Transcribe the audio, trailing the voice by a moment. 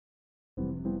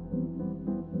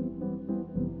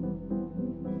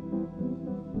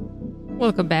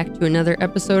Welcome back to another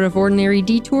episode of Ordinary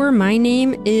Detour. My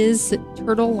name is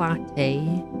Turtle Latte.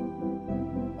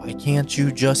 Why can't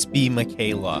you just be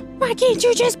Michaela? Why can't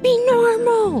you just be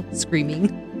normal?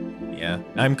 Screaming. Yeah,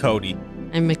 I'm Cody.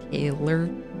 I'm Michaela.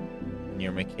 And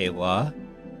you're Michaela?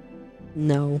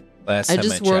 No. Last I time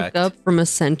just I woke checked. up from a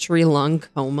century-long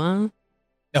coma.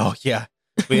 Oh, yeah.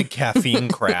 We had caffeine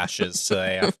crashes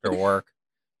today after work.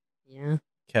 Yeah.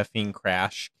 Caffeine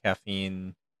crash,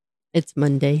 caffeine It's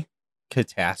Monday.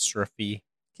 catastrophe.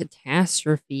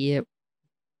 Catastrophe. It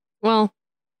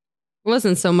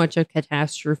wasn't so much a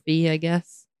catastrophe, I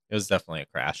guess. It was definitely a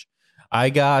crash. I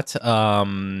got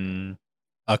a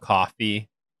coffee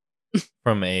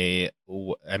from we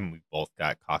both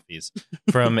got coffees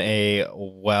from a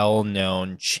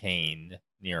well-known chain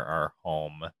near our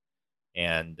home.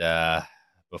 And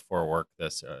before work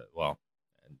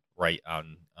right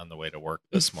on the way to work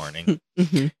this morning.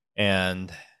 Mm-hmm.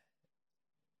 And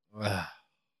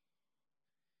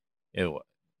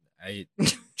I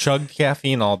chugged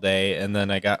caffeine all day, and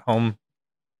then I got home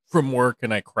from work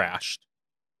and I crashed.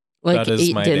 Like That is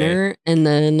ate my dinner and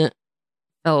then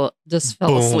fell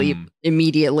asleep Boom.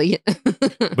 immediately.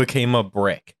 Became a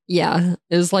brick. Yeah,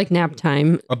 it was like nap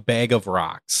time, A bag of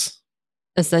rocks.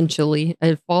 essentially.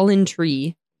 A fallen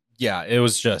tree. Yeah, it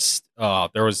was just,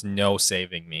 there was no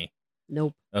saving me.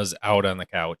 Nope. I was out on the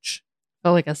couch.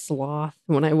 Felt like a sloth.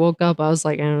 When I woke up, I was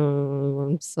like, oh,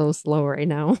 I'm so slow right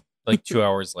now. Like 2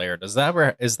 hours later. Is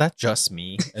that just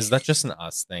me? Is that just an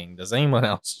us thing? Does anyone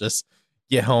else just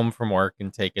get home from work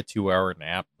and take a 2 hour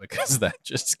nap? Because that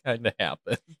just kind of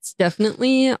happens.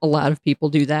 Definitely a lot of people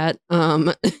do that.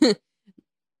 I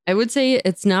would say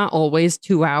it's not always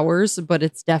 2 hours, but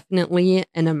it's definitely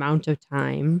an amount of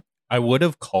time. I would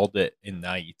have called it a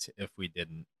night if we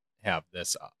didn't have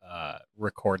this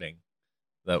recording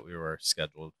that we were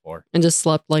scheduled for. And just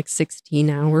slept like 16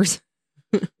 hours.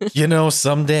 You know,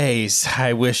 some days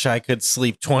I wish I could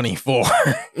sleep 24.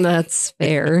 That's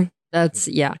fair.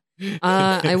 Yeah.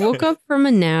 I woke up from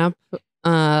a nap,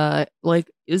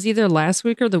 like it was either last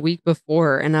week or the week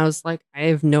before, and I was like, I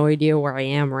have no idea where I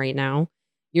am right now.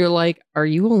 You're like, are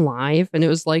you alive? And it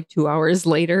was like 2 hours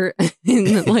later,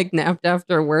 and like napped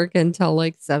after work until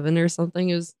like 7 or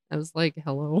something. I was like,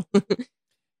 hello.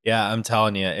 Yeah, I'm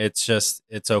telling you, it's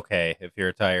okay. If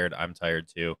you're tired, I'm tired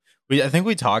too. I think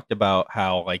we talked about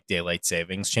how like daylight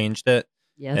savings changed it.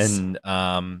 Yes. And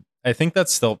I think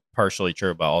that's still partially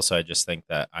true, but also I just think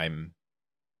that I'm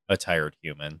a tired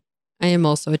human. I am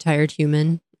also a tired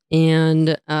human,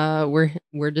 and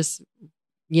we're just,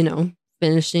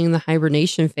 finishing the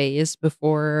hibernation phase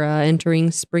before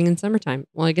entering spring and summertime.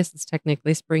 Well, I guess it's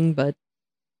technically spring, but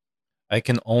I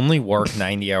can only work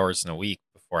 90 hours in a week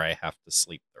before I have to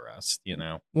sleep the rest,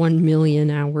 1 million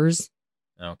hours.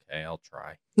 Okay, I'll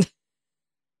try.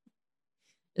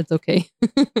 It's okay.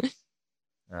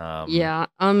 Yeah.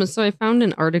 So I found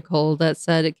an article that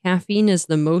said caffeine is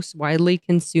the most widely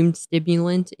consumed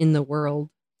stimulant in the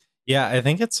world. Yeah, I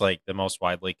think it's like the most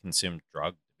widely consumed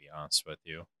drug, to be honest with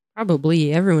you.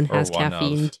 Probably everyone Or has one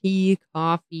caffeine. of. Tea,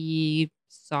 coffee,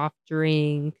 soft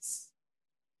drinks.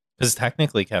 Because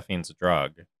technically caffeine's a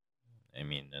drug. I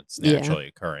mean, it's Yeah. naturally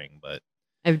occurring, but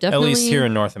I've at definitely, least here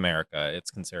in North America, it's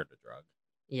considered a drug.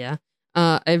 yeah.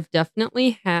 I've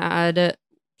definitely had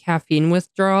caffeine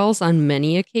withdrawals on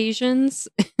many occasions.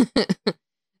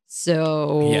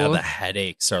 So Yeah, the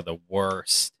headaches are the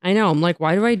worst. I know. I'm like,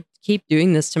 why do I keep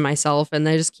doing this to myself? And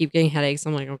I just keep getting headaches.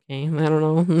 I'm like, okay, I don't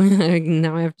know.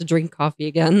 Now I have to drink coffee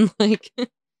again. Like, I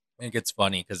think it's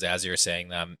funny because as you're saying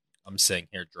that, I'm sitting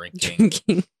here drinking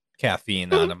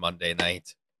caffeine on a Monday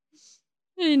night.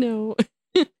 I know.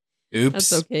 Oops.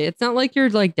 That's okay. It's not like you're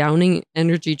like downing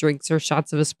energy drinks or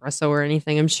shots of espresso or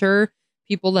anything. I'm sure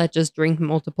people that just drink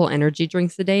multiple energy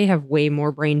drinks a day have way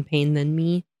more brain pain than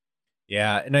me.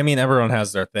 Yeah, and I mean everyone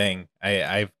has their thing.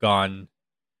 I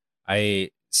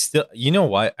still, you know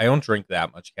what? I don't drink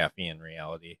that much caffeine in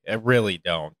reality. I really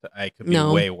don't. I could be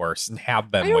way worse and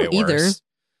have been way worse.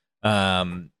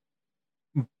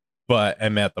 But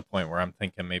I'm at the point where I'm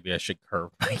thinking maybe I should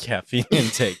curb my caffeine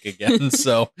intake again.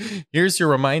 So here's your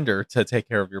reminder to take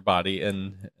care of your body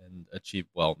and achieve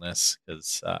wellness,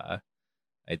 because I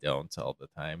don't all the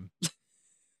time.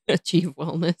 Achieve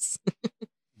wellness.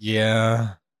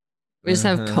 Yeah. We just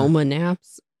have coma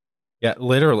naps. Yeah,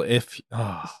 literally.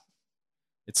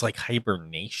 It's like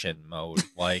hibernation mode.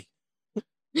 Like,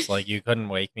 it's like you couldn't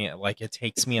wake me. Like, it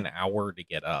takes me an hour to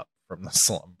get up from the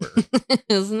slumber.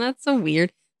 Isn't that so weird?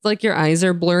 It's like your eyes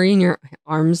are blurry and your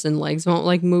arms and legs won't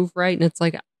like move right. And it's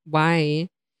like, why?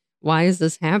 Why is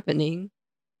this happening?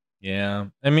 Yeah.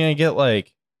 I mean, I get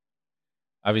like,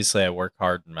 obviously I work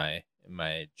hard in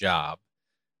my job.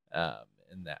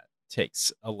 and that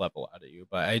takes a level out of you.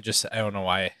 But I don't know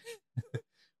why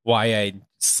I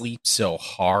sleep so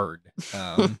hard.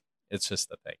 It's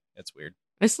just a thing. It's weird.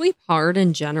 I sleep hard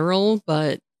in general,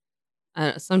 but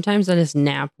sometimes I just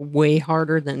nap way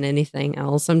harder than anything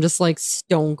else. I'm just like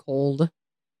stone cold,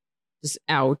 just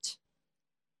out.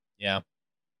 Yeah,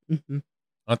 Hmm.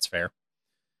 that's fair.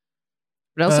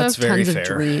 But I also That's have very tons of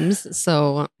fair. dreams,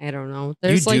 so I don't know. You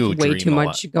There's like do way dream too a lot.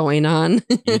 much going on.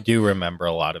 You do remember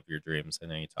a lot of your dreams. I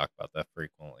know you talk about that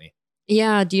frequently.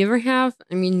 Yeah. Do you ever have?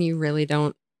 I mean, you really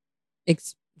don't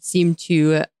seem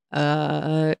to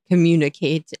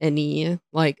communicate any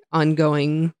like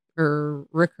ongoing or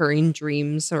recurring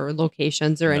dreams or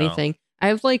locations or No. anything. I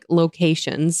have like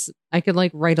locations. I could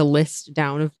like write a list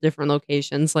down of different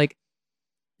locations. Like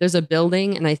there's a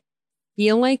building, and I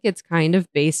feel like it's kind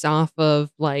of based off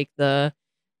of like the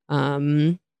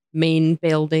um main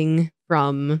building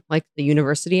from like the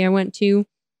university I went to,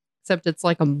 except it's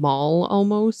like a mall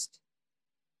almost.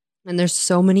 And there's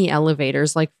so many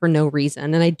elevators, like for no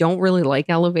reason. And I don't really like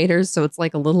elevators. So it's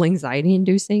like a little anxiety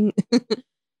inducing,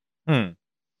 Hmm.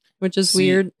 which is See,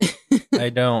 weird. I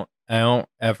don't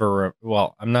ever,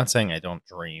 well, I'm not saying I don't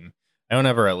dream. I don't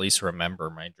ever at least remember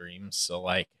my dreams. So,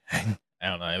 like, I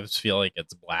don't know. I just feel like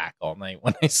it's black all night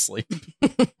when I sleep.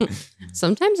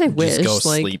 Sometimes I Just go wish,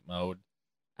 like, sleep mode.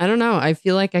 I don't know. I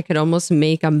feel like I could almost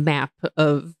make a map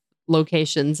of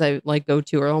locations I like go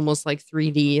to, or almost like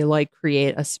 3D, like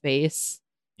create a space.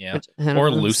 Yeah. Which I don't Or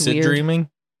know, it's lucid weird. dreaming.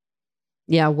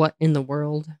 Yeah, what in the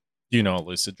world? Do you know what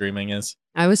lucid dreaming is?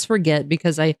 I always forget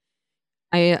because I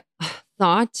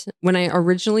thought when I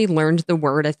originally learned the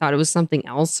word, I thought it was something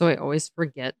else. So I always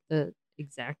forget the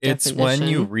exact It's when you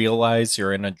definition. realize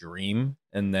you're in a dream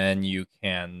and then you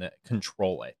can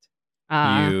control it.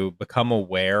 Ah, You become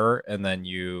aware and then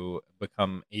you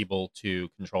become able to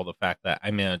control the fact that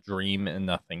I'm in a dream and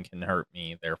nothing can hurt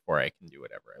me. Therefore, I can do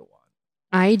whatever I want.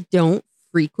 I don't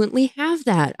frequently have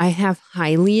that. I have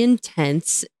highly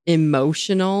intense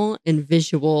emotional and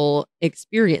visual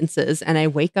experiences. And I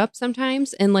wake up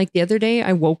sometimes. And like the other day,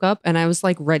 I woke up and I was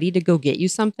like ready to go get you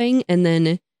something. And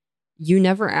then you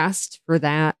never asked for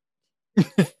that.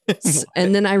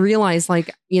 And then I realized,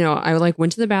 like, I like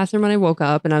went to the bathroom when I woke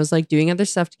up and I was like doing other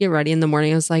stuff to get ready in the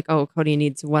morning. I was like, oh, Cody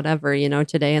needs whatever,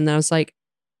 today. And then I was like,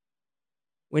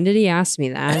 when did he ask me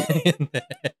that?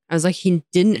 I was like, he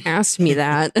didn't ask me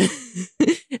that.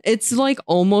 It's like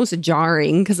almost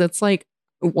jarring because it's like,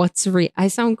 I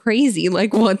sound crazy.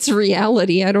 Like, what's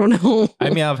reality? I don't know.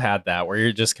 I mean, I've had that where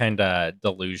you're just kind of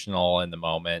delusional in the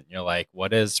moment. You're like,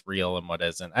 what is real and what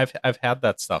isn't? I've had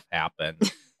that stuff happen.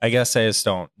 I guess I just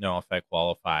don't know if I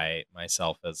qualify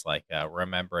myself as like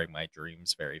remembering my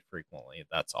dreams very frequently.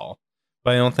 That's all.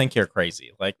 But I don't think you're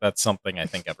crazy. Like that's something I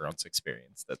think everyone's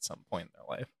experienced at some point in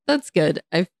their life. That's good.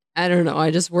 I don't know.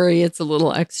 I just worry it's a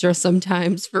little extra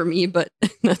sometimes for me, but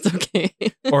that's okay.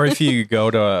 Or if you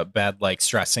go to bed like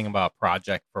stressing about a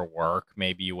project for work,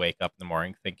 maybe you wake up in the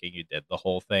morning thinking you did the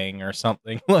whole thing or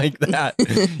something like that.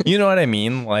 You know what I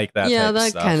mean? Like that Yeah, type of that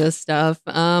stuff. kind of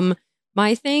stuff.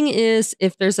 My thing is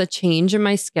if there's a change in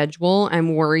my schedule,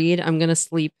 I'm worried I'm going to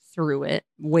sleep through it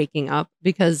waking up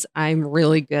because I'm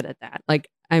really good at that. Like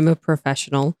I'm a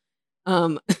professional.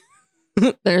 Um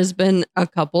there's been a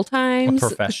couple A times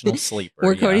professional sleeper.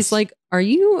 where Cody's Yes. like, "Are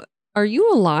you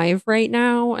alive right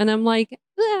now?" And I'm like,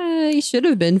 "I should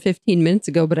have been 15 minutes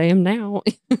ago, but I am now."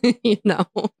 you know,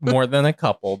 More than a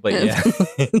couple, but yeah.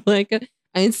 like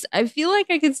I feel like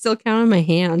I can still count on my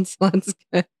hands. That's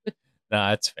good. No,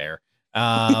 that's fair.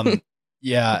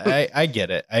 Yeah, I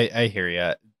get it. I hear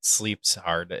you. Sleep's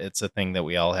hard. It's a thing that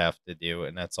we all have to do,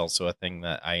 and that's also a thing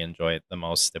that I enjoy the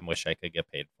most and wish I could get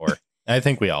paid for. I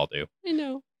think we all do. I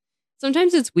know.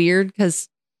 Sometimes it's weird because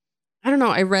I don't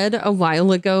know. I read a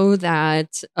while ago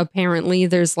that apparently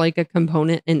there's like a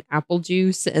component in apple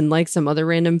juice and like some other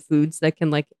random foods that can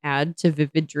like add to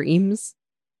vivid dreams.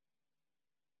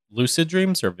 Lucid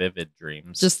dreams or vivid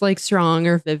dreams? Just like strong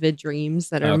or vivid dreams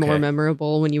that are more Okay.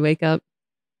 memorable when you wake up.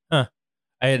 Huh.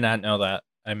 I did not know that.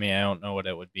 I mean, I don't know what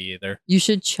it would be either. You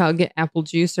should chug apple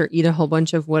juice or eat a whole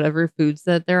bunch of whatever foods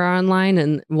that there are online,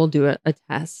 and we'll do a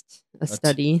test, a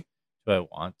study. Do I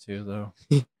want to though?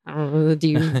 I don't know. Do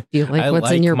you like I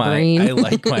what's in your brain? I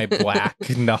like my black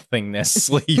nothingness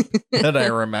sleep that I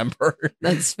remember.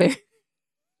 That's fair.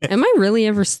 Am I really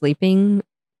ever sleeping?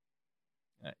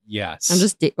 Yes. I'm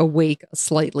just awake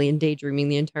slightly and daydreaming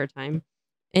the entire time.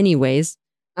 Anyways,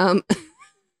 yeah.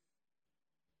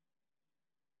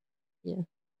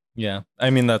 Yeah.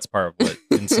 I mean, that's part of what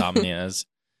insomnia is.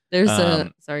 There's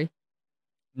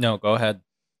No, go ahead.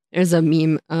 There's a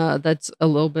meme that's a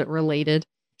little bit related.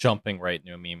 jumping right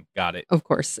into a meme. Got it. Of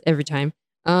course, every time.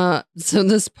 So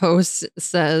this post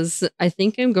says, I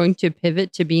think I'm going to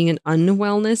pivot to being an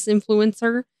unwellness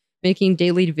influencer, making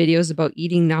daily videos about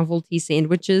eating novelty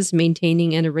sandwiches,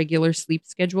 maintaining an irregular sleep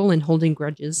schedule, and holding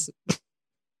grudges.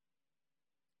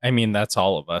 I mean, that's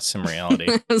all of us in reality.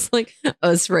 I was like,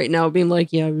 us right now being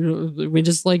like, yeah, we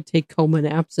just like take coma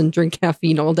naps and drink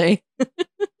caffeine all day.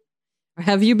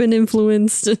 Have you been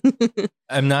influenced?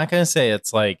 I'm not going to say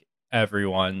it's like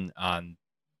everyone on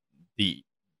the,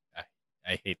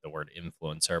 I hate the word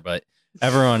influencer, but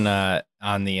everyone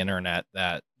on the internet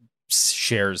that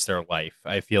shares their life.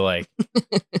 I feel like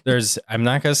I'm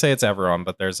not going to say it's everyone,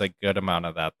 but there's a good amount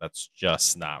of that that's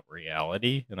just not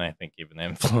reality. And I think even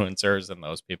influencers and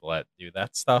those people that do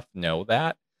that stuff know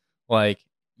that. Like,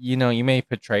 you may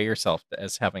portray yourself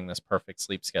as having this perfect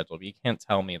sleep schedule, but you can't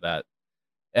tell me that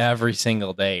every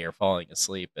single day you're falling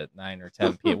asleep at 9 or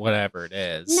 10 p.m., whatever it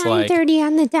is. 9:30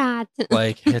 on the dot.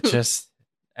 Like, it just,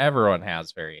 everyone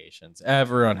has variations.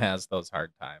 Everyone has those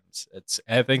hard times.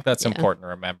 I think that's important to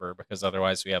remember, because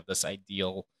otherwise we have this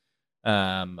ideal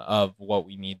of what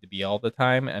we need to be all the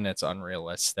time, and it's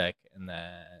unrealistic, and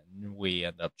then we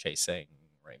end up chasing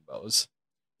rainbows.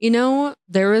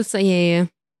 There was a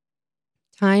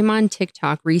time on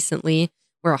TikTok recently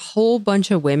where a whole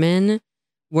bunch of women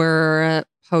were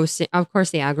posting. Of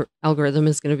course, the algorithm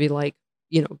is going to be like,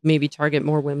 maybe target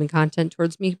more women content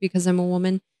towards me because I'm a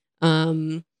woman.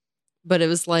 But it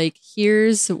was like,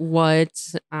 here's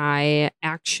what I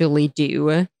actually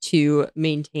do to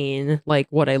maintain like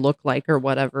what I look like or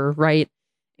whatever, right?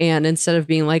 And instead of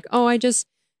being like, oh, I just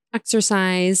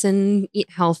exercise and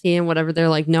eat healthy and whatever, they're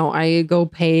like, no, I go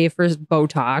pay for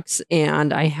Botox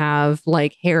and I have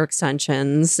like hair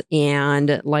extensions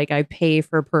and like I pay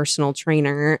for a personal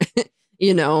trainer,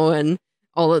 and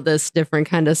all of this different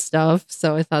kind of stuff.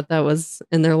 So I thought that was,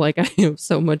 and they're like,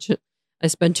 I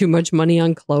spend too much money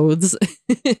on clothes,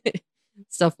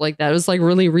 stuff like that. It was like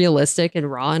really realistic and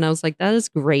raw. And I was like, that is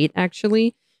great,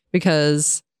 actually,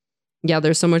 because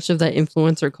there's so much of that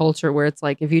influencer culture where it's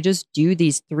like, if you just do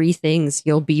these 3 things,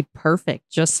 you'll be perfect,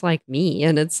 just like me.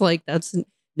 And it's like,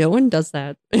 no one does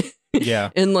that. Yeah.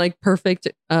 And like perfect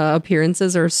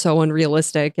appearances are so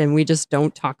unrealistic and we just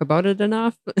don't talk about it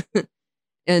enough.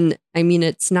 And I mean,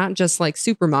 it's not just like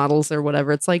supermodels or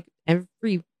whatever. It's like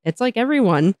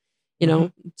everyone.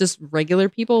 Just regular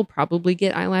people probably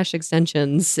get eyelash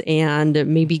extensions and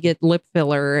maybe get lip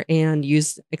filler and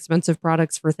use expensive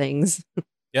products for things.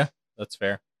 Yeah, that's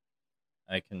fair.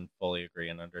 I can fully agree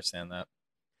and understand that.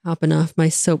 Hopping off my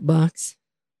soapbox.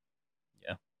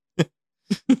 Yeah.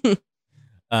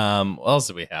 What else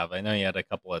do we have? I know you had a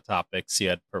couple of topics you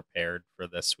had prepared for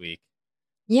this week.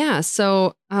 Yeah.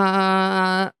 So,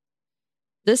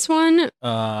 this one.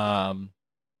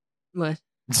 What?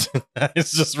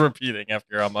 It's just repeating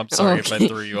after I'm sorry if I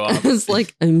threw you off. I was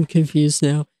like, I'm confused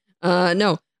now.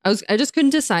 No, I just couldn't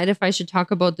decide if I should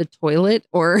talk about the toilet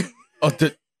or.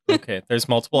 Okay, there's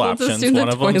multiple options. One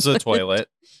of them's a toilet.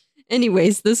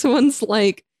 Anyways, this one's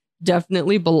like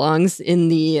definitely belongs in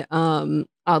the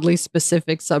oddly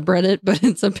specific subreddit, but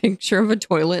it's a picture of a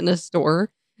toilet in a store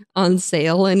on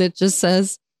sale, and it just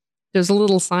says, there's a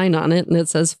little sign on it and it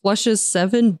says flushes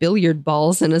 7 billiard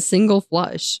balls in a single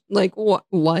flush. Like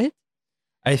what?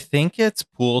 I think it's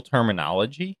pool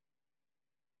terminology.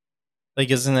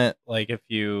 Like, isn't it like if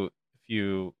you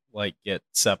like get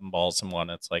 7 balls in one,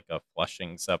 it's like a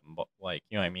flushing 7 like,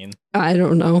 you know what I mean? I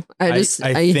don't know. I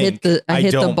hit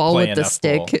the ball with the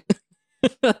stick.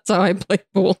 That's how I play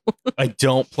pool. I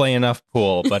don't play enough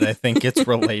pool, but I think it's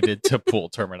related to pool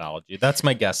terminology. That's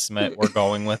my guesstimate. We're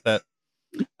going with it.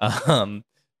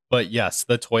 But yes,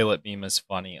 the toilet meme is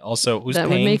funny. Also, who's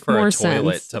paying for a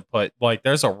toilet to put, like,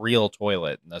 there's a real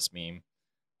toilet in this meme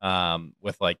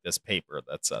with like this paper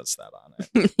that says that on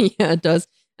it. Yeah, it does.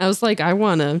 I was like, I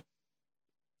want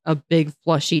a big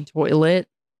flushy toilet.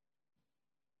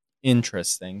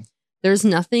 Interesting. There's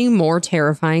nothing more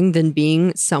terrifying than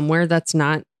being somewhere that's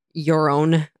not your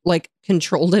own like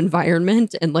controlled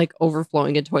environment and like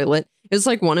overflowing a toilet. It was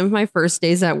like one of my first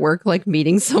days at work, like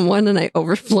meeting someone, and I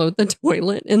overflowed the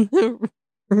toilet in the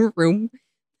room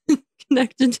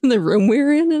connected to the room we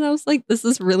were in. And I was like, this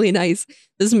is really nice.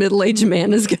 This middle-aged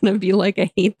man is going to be like,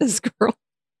 I hate this girl.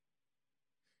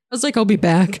 I was like, I'll be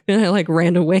back. And I like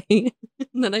ran away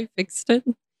and then I fixed it.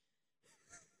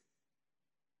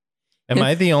 Am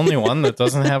I the only one that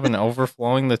doesn't have an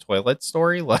overflowing the toilet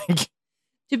story? Like,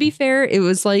 to be fair, it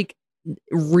was like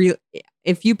real.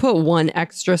 If you put one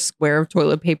extra square of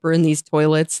toilet paper in these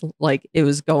toilets, like it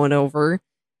was going over.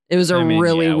 It was a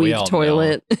really weak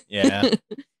toilet. Yeah.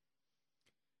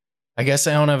 I guess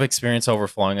I don't have experience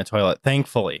overflowing a toilet.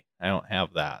 Thankfully, I don't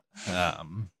have that.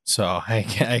 So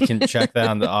I can check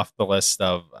that off the list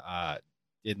of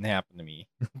didn't happen to me.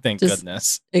 Thank Just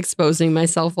goodness. exposing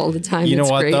myself all the time. You know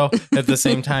It's what great. though? At the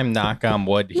same time, knock on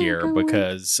wood Knock here on wood.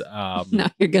 because Now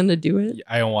you're gonna do it.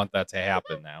 I don't want that to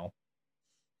happen now.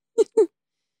 You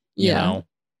Yeah. know,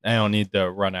 I don't need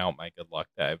to run out my good luck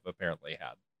that I've apparently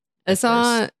had. I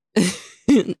saw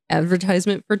an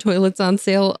advertisement for toilets on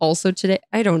sale also today.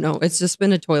 I don't know. It's just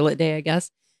been a toilet day, I guess.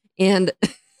 And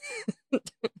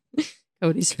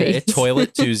Cody's face.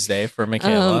 Toilet Tuesday for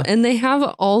Michaela. And they have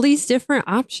all these different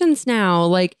options now.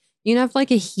 Like you can have like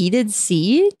a heated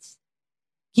seat.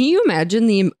 Can you imagine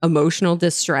the emotional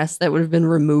distress that would have been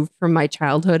removed from my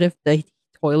childhood if the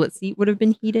toilet seat would have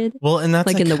been heated? Well, and that's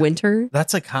like in the winter.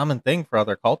 That's a common thing for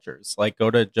other cultures. Like go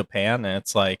to Japan and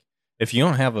it's like if you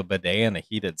don't have a bidet and a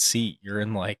heated seat, you're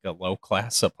in like a low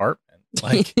class apartment.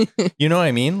 Like you know what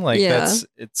I mean? Like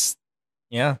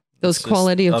Yeah. Those it's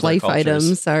quality of life cultures.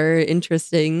 items are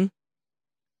interesting.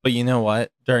 But you know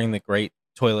what? During the great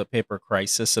toilet paper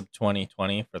crisis of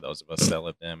 2020, for those of us that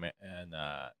lived in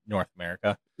North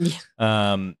America,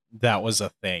 that was a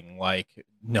thing. Like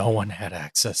no one had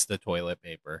access to toilet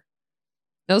paper.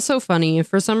 That was so funny.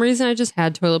 For some reason, I just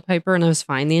had toilet paper and I was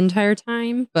fine the entire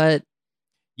time. But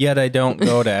yet I don't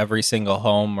go to every single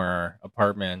home or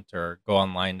apartment or go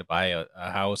online to buy a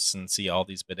house and see all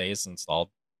these bidets installed.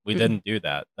 We didn't do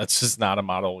that. That's just not a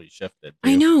model we shifted to.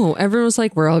 I know. Everyone was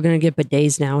like, we're all going to get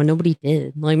bidets now. And nobody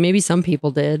did. Like maybe some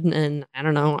people did. And I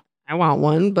don't know. I want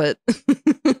one, but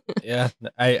yeah,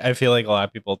 I feel like a lot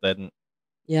of people didn't.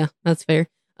 Yeah, that's fair.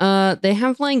 They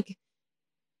have like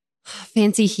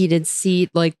fancy heated seat,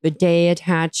 like bidet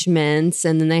attachments.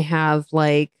 And then they have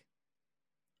like,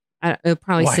 I'll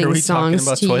probably Why are sing we talking songs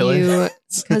about to toilet? you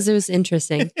because it was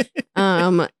interesting.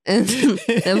 And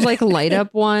they have like light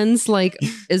up ones. Like,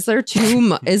 is it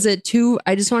too?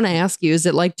 I just want to ask you: is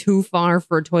it like too far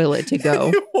for a toilet to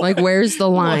go? Like, where's the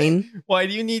line? Why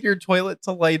do you need your toilet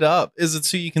to light up? Is it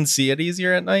so you can see it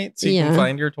easier at night, so you can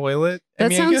find your toilet?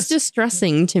 That sounds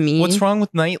distressing to me. What's wrong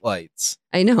with night lights?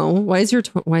 I know. Why is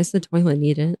the toilet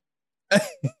needed?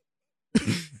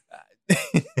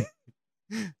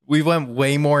 We went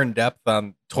way more in depth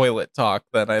on toilet talk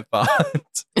than I thought.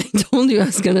 I told you I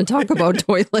was going to talk about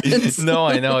toilets. No,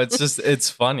 I know. It's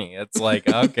funny. It's like,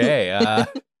 okay.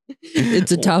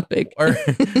 It's a topic.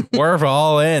 We're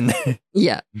all in.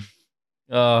 Yeah.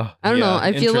 I don't know.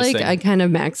 I feel like I kind of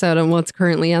max out on what's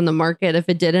currently on the market. If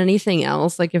it did anything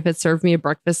else, like if it served me a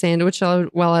breakfast sandwich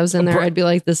while I was in there, I'd be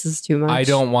like, this is too much. I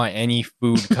don't want any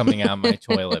food coming out of my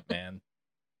toilet, man.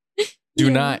 Do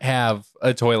not have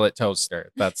a toilet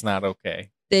toaster. That's not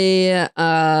okay. They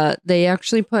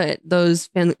actually put those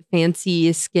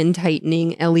fancy skin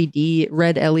tightening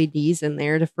red LEDs in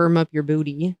there to firm up your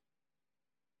booty.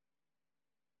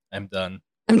 I'm done.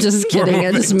 I'm just kidding.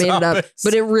 I just made it up,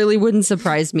 but it really wouldn't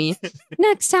surprise me.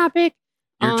 Next topic.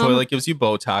 Your toilet gives you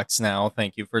Botox now.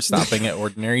 Thank you for stopping at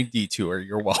Ordinary Detour.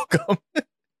 You're welcome.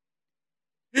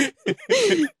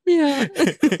 Yeah.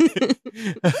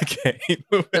 Okay.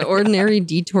 The Ordinary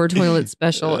Detour toilet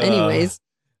special. Anyways,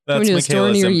 that's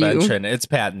Michaela's invention. It's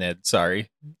patented. Sorry.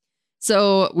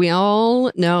 So we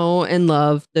all know and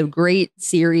love the great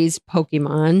series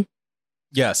Pokemon.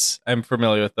 Yes, I'm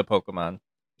familiar with the Pokemon.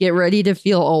 Get ready to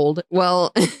feel old.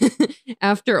 Well,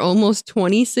 after almost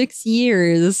 26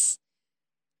 years,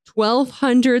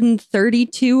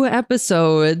 1,232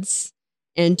 episodes,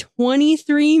 and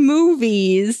 23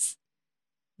 movies,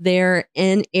 they're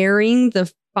airing the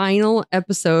final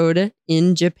episode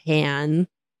in Japan.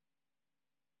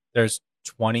 There's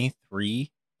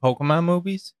 23 Pokemon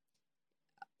movies?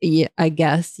 Yeah, I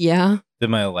guess. Yeah. Did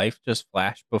my life just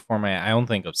flash before my... I don't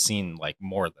think I've seen like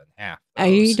more than half.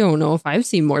 I don't know if I've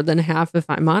seen more than half, if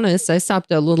I'm honest. I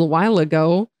stopped a little while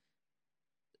ago.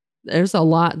 There's a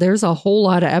whole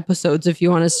lot of episodes if you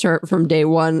want to start from day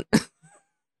one.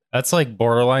 That's like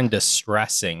borderline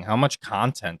distressing. How much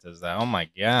content is that? Oh my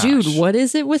gosh. Dude, what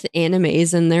is it with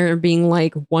animes and there being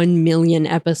like 1 million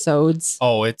episodes?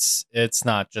 Oh, it's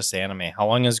not just anime. How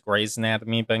long has Grey's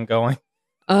Anatomy been going?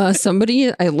 I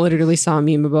literally saw a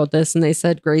meme about this and they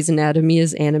said Grey's Anatomy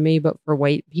is anime, but for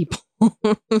white people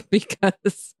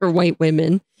for white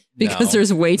women, because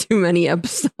there's way too many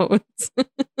episodes.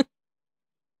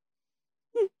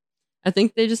 I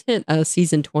think they just hit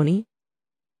season 20.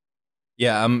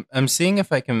 Yeah, I'm seeing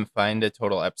if I can find a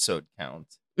total episode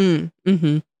count.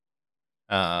 Mm-hmm.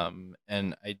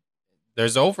 And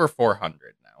there's over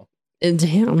 400 now.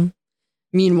 Damn.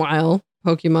 Meanwhile,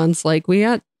 Pokemon's like, we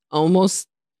got almost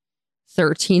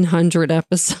 1,300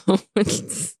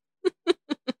 episodes.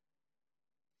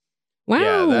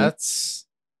 Yeah, Wow.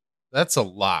 that's a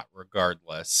lot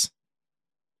regardless.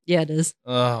 Yeah, it is.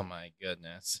 Oh my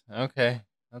goodness. Okay.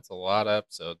 That's a lot of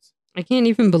episodes. I can't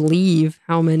even believe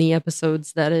how many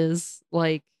episodes that is.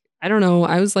 Like, I don't know.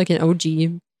 I was like an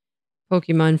OG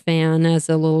Pokemon fan as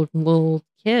a little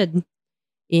kid,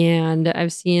 and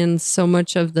I've seen so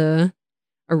much of the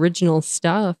original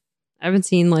stuff. I haven't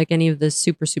seen like any of the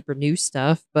super new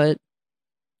stuff, but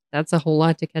that's a whole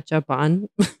lot to catch up on.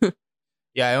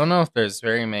 Yeah, I don't know if there's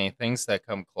very many things that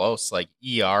come close. Like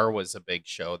ER was a big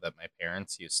show that my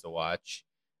parents used to watch,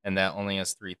 and that only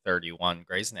has 331.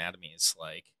 Grey's Anatomy is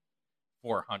like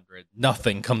 400.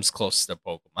 Nothing comes close to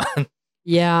Pokemon.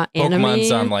 Yeah,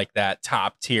 Pokemon's on anime. like that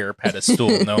top tier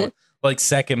pedestal. No, like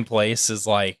second place is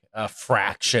like a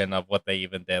fraction of what they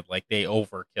even did. Like they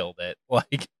overkilled it.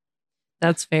 Like,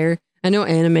 That's fair. I know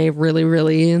anime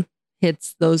really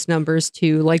hits those numbers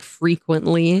too, like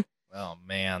frequently, oh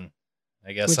man,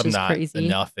 I guess which I'm is not crazy.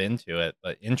 enough into it,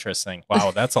 but interesting. Wow,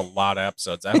 that's a lot of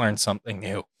episodes. I learned something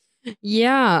new.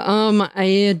 Yeah,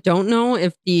 I don't know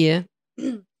if the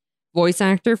voice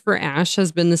actor for Ash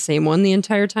has been the same one the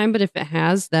entire time, but if it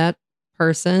has, that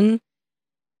person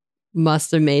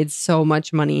must have made so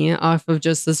much money off of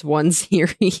just this one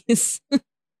series and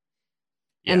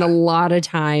a Yeah, lot of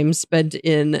time spent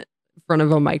in front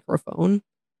of a microphone.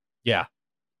 yeah.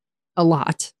 A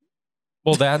lot.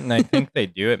 Well, that and I think they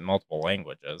do it in multiple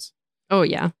languages. Oh,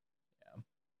 yeah. Yeah.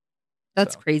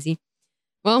 That's So crazy.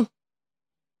 Well,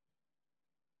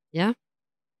 yeah,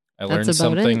 I that's learned about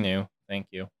something it. new. Thank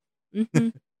you. Hmm.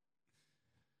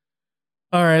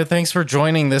 All right. Thanks for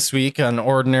joining this week on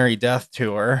Ordinary Death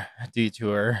Tour,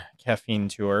 Detour, Caffeine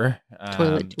Tour,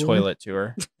 Toilet tour. Toilet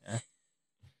Tour. Yeah.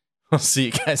 We'll see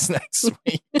you guys next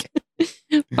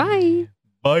week. Bye.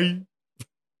 Bye.